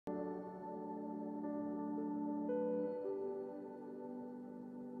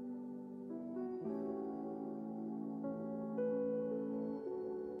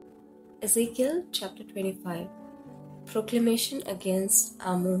Ezekiel chapter 25. Proclamation against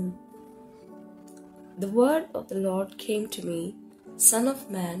Ammon. The word of the Lord came to me, Son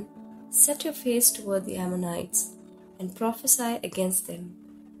of man, set your face toward the Ammonites, and prophesy against them.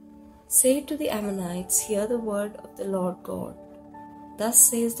 Say to the Ammonites, hear the word of the Lord God. Thus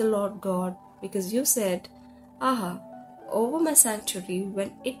says the Lord God, because you said, Aha, over my sanctuary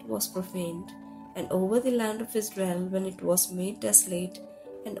when it was profaned, and over the land of Israel when it was made desolate,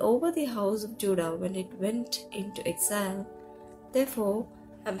 and over the house of Judah when it went into exile. Therefore,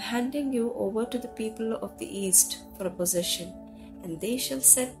 I am handing you over to the people of the east for a possession, and they shall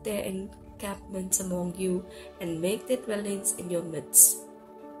set their encampments among you, and make their dwellings in your midst.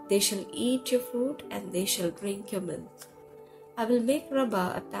 They shall eat your fruit, and they shall drink your milk. I will make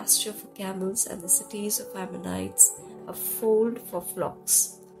Rabbah a pasture for camels, and the cities of Ammonites a fold for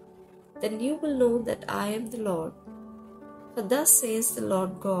flocks. Then you will know that I am the Lord. For thus says the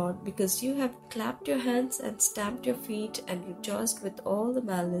Lord God, because you have clapped your hands and stamped your feet and rejoiced with all the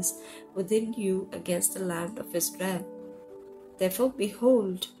malice within you against the land of Israel. Therefore,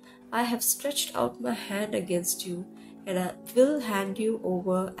 behold, I have stretched out my hand against you, and I will hand you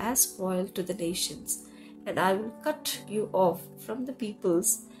over as spoil to the nations, and I will cut you off from the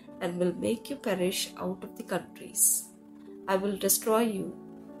peoples, and will make you perish out of the countries. I will destroy you.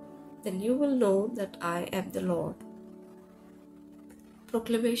 Then you will know that I am the Lord.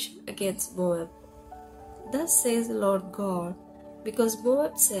 Proclamation against Moab. Thus says the Lord God, because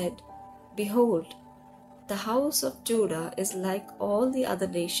Moab said, Behold, the house of Judah is like all the other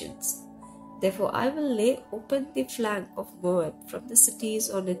nations. Therefore I will lay open the flank of Moab from the cities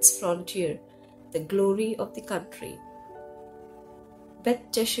on its frontier, the glory of the country. Beth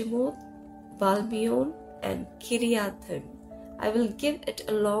Jeshimoth, Balmeon, and Kiriathim, I will give it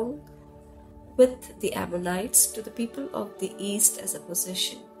along with the Ammonites to the people of the east as a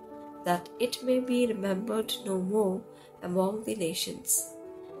possession, that it may be remembered no more among the nations.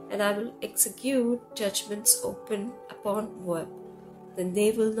 And I will execute judgments open upon Moab. Then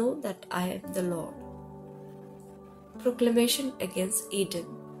they will know that I am the Lord. Proclamation against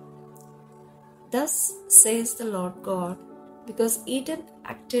Edom. Thus says the Lord God, because Edom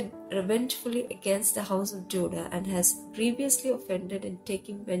acted revengefully against the house of Judah and has grievously offended in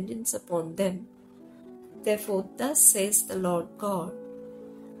taking vengeance upon them. Therefore, thus says the Lord God,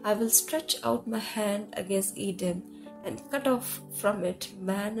 I will stretch out my hand against Edom and cut off from it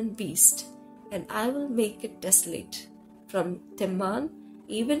man and beast, and I will make it desolate. From Teman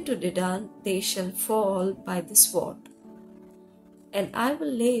even to Dedan they shall fall by the sword. And I will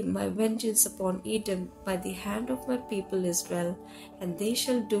lay my vengeance upon Edom by the hand of my people Israel, and they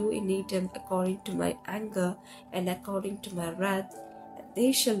shall do in Edom according to my anger and according to my wrath, and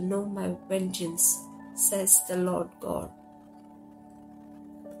they shall know my vengeance, says the Lord God.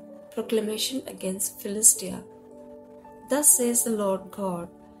 Proclamation against Philistia. Thus says the Lord God,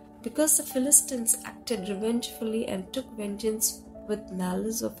 because the Philistines acted revengefully and took vengeance with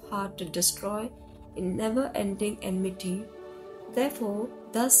malice of heart to destroy in never-ending enmity, therefore,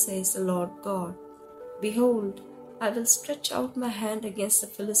 thus says the Lord God, Behold, I will stretch out my hand against the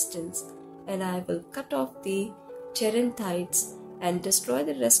Philistines, and I will cut off the Cherethites and destroy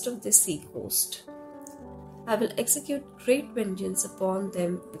the rest of the sea coast. I will execute great vengeance upon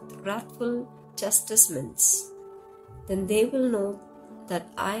them with wrathful chastisements. Then they will know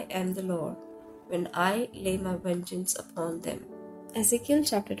that I am the Lord, when I lay my vengeance upon them. Ezekiel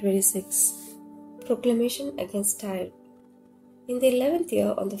chapter 26. Proclamation against Tyre. In the 11th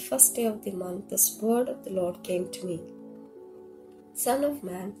year, on the first day of the month, this word of the Lord came to me. Son of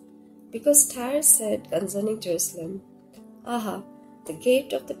man, because Tyre said concerning Jerusalem, Aha, the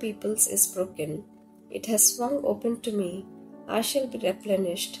gate of the peoples is broken. It has swung open to me. I shall be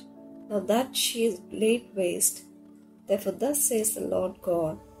replenished, now that she is laid waste. Therefore thus says the Lord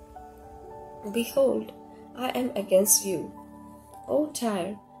God, Behold, I am against you, O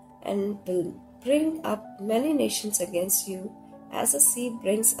Tyre, and will bring up many nations against you, as a sea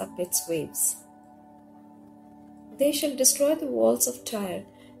brings up its waves. They shall destroy the walls of Tyre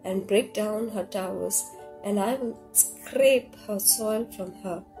and break down her towers, and I will scrape her soil from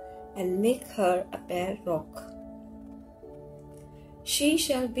her and make her a bare rock. She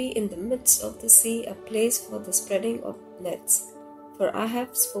shall be in the midst of the sea, a place for the spreading of nets. For I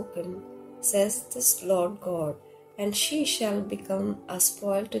have spoken, says the Lord God, and she shall become a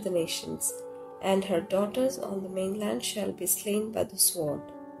spoil to the nations, and her daughters on the mainland shall be slain by the sword.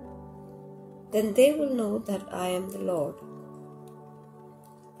 Then they will know that I am the Lord.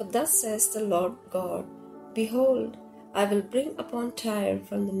 For thus says the Lord God, Behold, I will bring upon Tyre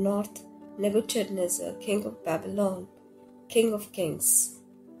from the north Nebuchadnezzar, king of Babylon, king of kings.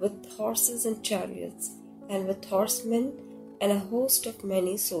 with horses and chariots, and with horsemen and a host of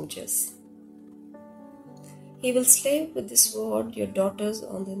many soldiers. He will slay with the sword your daughters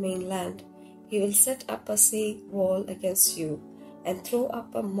on the mainland. He will set up a sea wall against you, and throw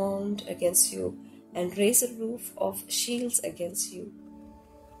up a mound against you, and raise a roof of shields against you.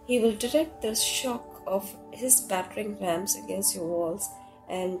 He will direct the shock of his battering rams against your walls,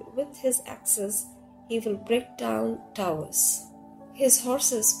 and with his axes he will break down towers. His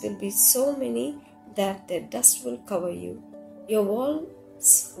horses will be so many that their dust will cover you. Your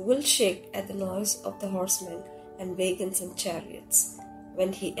walls will shake at the noise of the horsemen and wagons and chariots,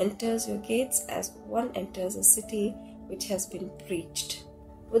 when he enters your gates as one enters a city which has been breached.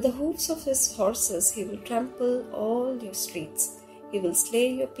 With the hoofs of his horses he will trample all your streets. He will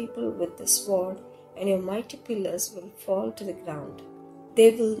slay your people with the sword, and your mighty pillars will fall to the ground.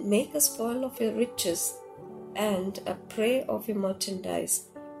 They will make a spoil of your riches and a prey of your merchandise.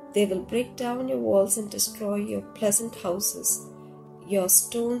 They will break down your walls and destroy your pleasant houses. Your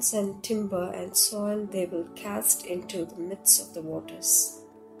stones and timber and soil they will cast into the midst of the waters.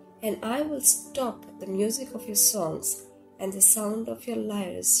 And I will stop the music of your songs, and the sound of your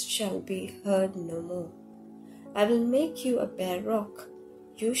lyres shall be heard no more. I will make you a bare rock.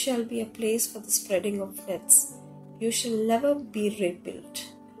 You shall be a place for the spreading of nets. You shall never be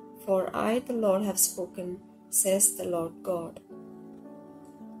rebuilt. For I, the Lord, have spoken, says the Lord God.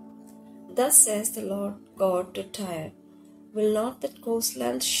 Thus says the Lord God to Tyre, will not that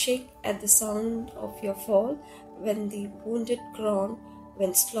coastland shake at the sound of your fall, when the wounded groan,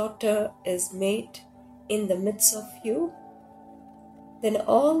 when slaughter is made in the midst of you? Then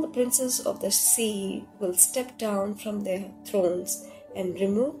all the princes of the sea will step down from their thrones and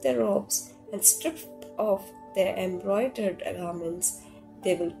remove their robes and strip off their embroidered garments.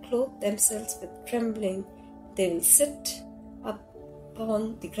 They will clothe themselves with trembling. They will sit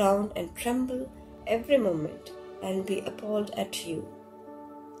upon the ground and tremble every moment and be appalled at you.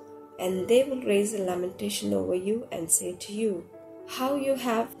 And they will raise a lamentation over you and say to you, how you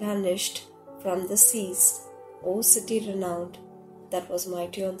have vanished from the seas, O city renowned, that was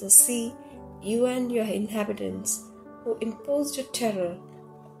mighty on the sea, you and your inhabitants, who imposed your terror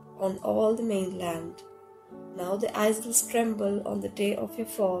on all the mainland. Now the isles tremble on the day of your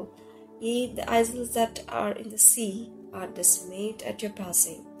fall. Ye, the isles that are in the sea, are dismayed at your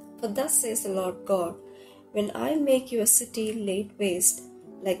passing. For thus says the Lord God, when I make you a city laid waste,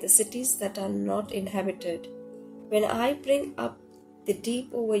 like the cities that are not inhabited, when I bring up the deep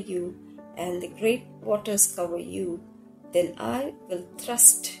over you, and the great waters cover you, then I will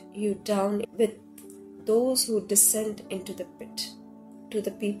thrust you down with those who descend into the pit, to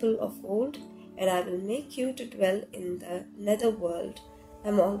the people of old, and I will make you to dwell in the nether world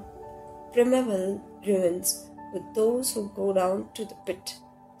among primeval ruins with those who go down to the pit,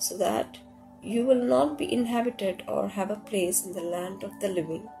 so that you will not be inhabited or have a place in the land of the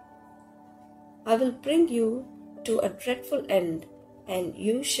living. I will bring you to a dreadful end, and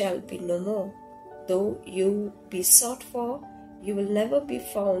you shall be no more. Though you be sought for, you will never be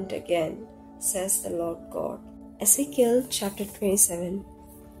found again, says the Lord God. Ezekiel chapter 27.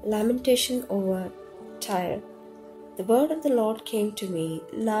 Lamentation over Tyre. The word of the Lord came to me.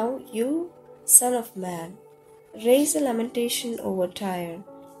 Now you, son of man, raise a lamentation over Tyre,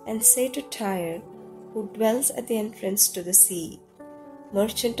 and say to Tyre, who dwells at the entrance to the sea,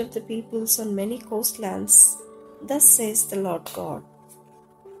 merchant of the peoples on many coastlands, thus says the Lord God.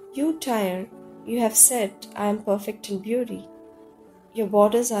 You, Tyre, you have said, I am perfect in beauty. Your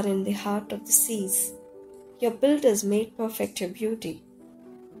borders are in the heart of the seas. Your builders made perfect your beauty.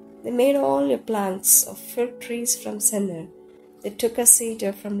 They made all your planks of fir trees from Senir. They took a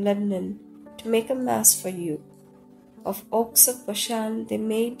cedar from Lebanon to make a mast for you. Of oaks of Bashan they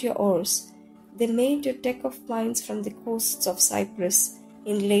made your oars. They made your deck of pines from the coasts of Cyprus,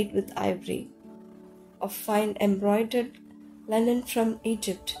 inlaid with ivory. Of fine embroidered linen from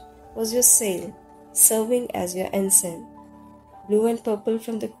Egypt was your sail, serving as your ensign. Blue and purple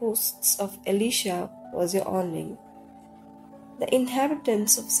from the coasts of Elisha was your awning. The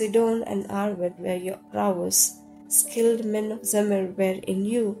inhabitants of Sidon and Arvad were your rowers. Skilled men of Zemir were in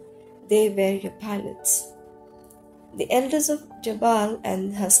you. They were your pilots. The elders of Jabal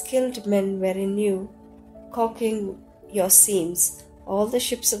and her skilled men were in you, caulking your seams. All the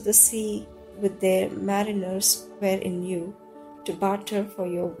ships of the sea with their mariners were in you, to barter for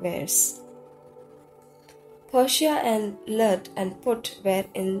your wares. Persia and Lud and Put were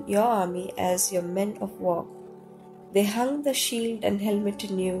in your army as your men of war. They hung the shield and helmet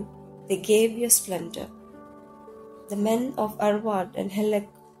in you, they gave you splendor. The men of Arvad and Helek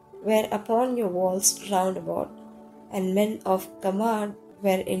were upon your walls round about, and men of Gamad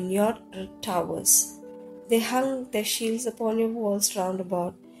were in your towers. They hung their shields upon your walls round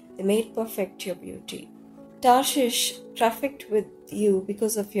about. They made perfect your beauty. Tarshish trafficked with you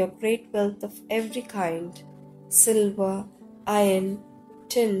because of your great wealth of every kind. Silver, iron,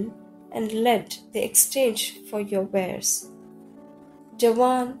 tin, and lead they exchanged for your wares.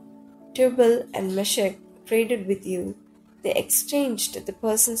 Javan, Tubal, and Meshech traded with you. They exchanged the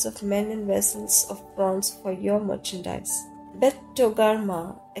persons of men and vessels of bronze for your merchandise. Bet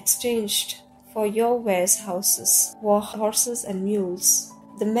Togarmah exchanged for your wares houses, horses, and mules.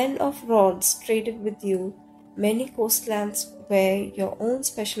 The men of Rhodes traded with you. Many coastlands were your own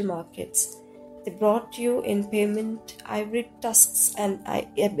special markets. They brought you in payment ivory tusks and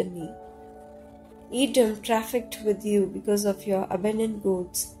ebony. Edom trafficked with you because of your abundant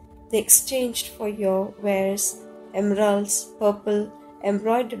goods. They exchanged for your wares emeralds, purple,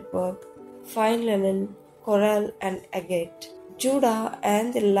 embroidered work, fine linen, coral, and agate. Judah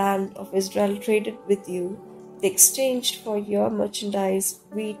and the land of Israel traded with you. They exchanged for your merchandise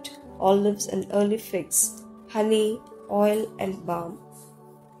wheat, olives, and early figs, honey, oil, and balm.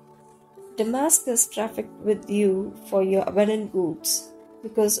 Damascus trafficked with you for your abundant goods,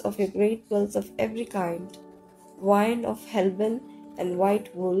 because of your great wealth of every kind, wine of Helbon and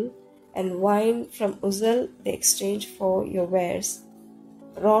white wool, and wine from Uzel they exchanged for your wares.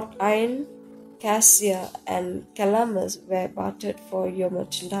 Wrought iron, cassia, and calamus were bartered for your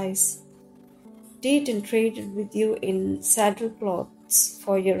merchandise. Dedan traded with you in saddle cloths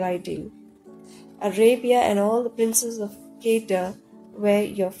for your riding. Arabia and all the princes of Kedar were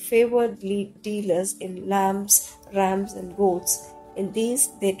your favored dealers in lambs, rams, and goats. In these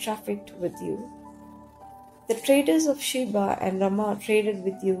they trafficked with you. The traders of Sheba and Ramah traded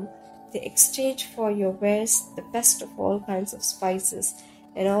with you. They exchanged for your wares the best of all kinds of spices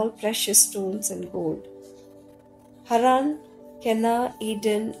and all precious stones and gold. Haran, Kenah,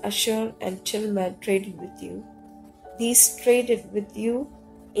 Eden, Ashur, and Chilmad traded with you. These traded with you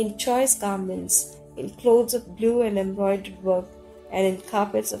in choice garments, in clothes of blue and embroidered work, and in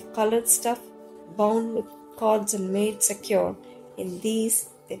carpets of colored stuff bound with cords and made secure. In these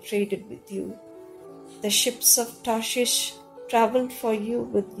they traded with you. The ships of Tarshish traveled for you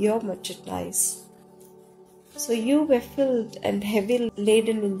with your merchandise. So you were filled and heavy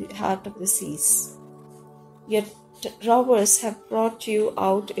laden in the heart of the seas. Your robbers have brought you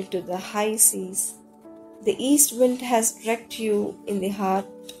out into the high seas. The east wind has wrecked you in the heart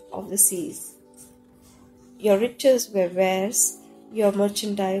of the seas. Your riches were wares, your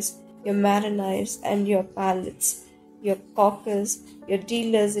merchandise, your mariners, and your pallets, your caulkers, your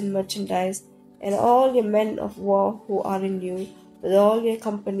dealers in merchandise, and all your men of war who are in you, with all your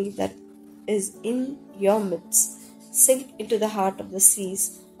company that is in your midst, sink into the heart of the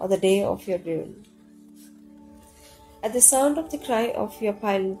seas on the day of your ruin. At the sound of the cry of your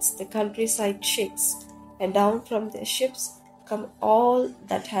pilots, the countryside shakes, and down from their ships come all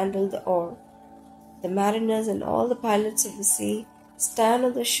that handle the oar. The mariners and all the pilots of the sea stand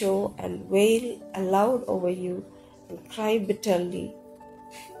on the shore and wail aloud over you and cry bitterly.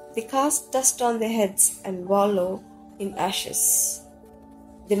 They cast dust on their heads and wallow in ashes.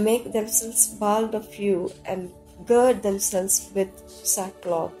 They make themselves bald of you and gird themselves with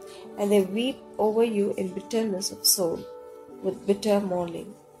sackcloth, and they weep over you in bitterness of soul, with bitter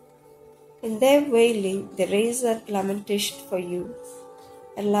mourning. In their wailing they raise a lamentation for you,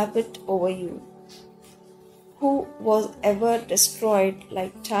 and lament over you. Who was ever destroyed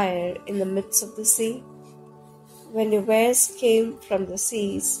like Tyre in the midst of the sea? When your wares came from the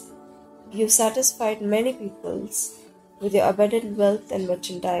seas, you satisfied many peoples with your abundant wealth and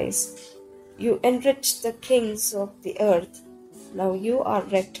merchandise. You enriched the kings of the earth. Now you are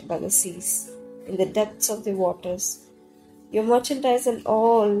wrecked by the seas, in the depths of the waters. Your merchandise and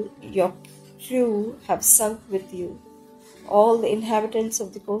all your crew have sunk with you. All the inhabitants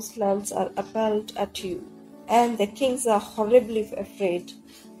of the coastlands are appalled at you, and the kings are horribly afraid.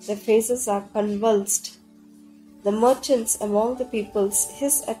 Their faces are convulsed. The merchants among the peoples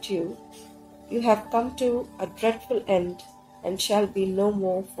hiss at you. You have come to a dreadful end, and shall be no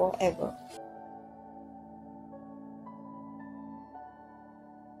more forever.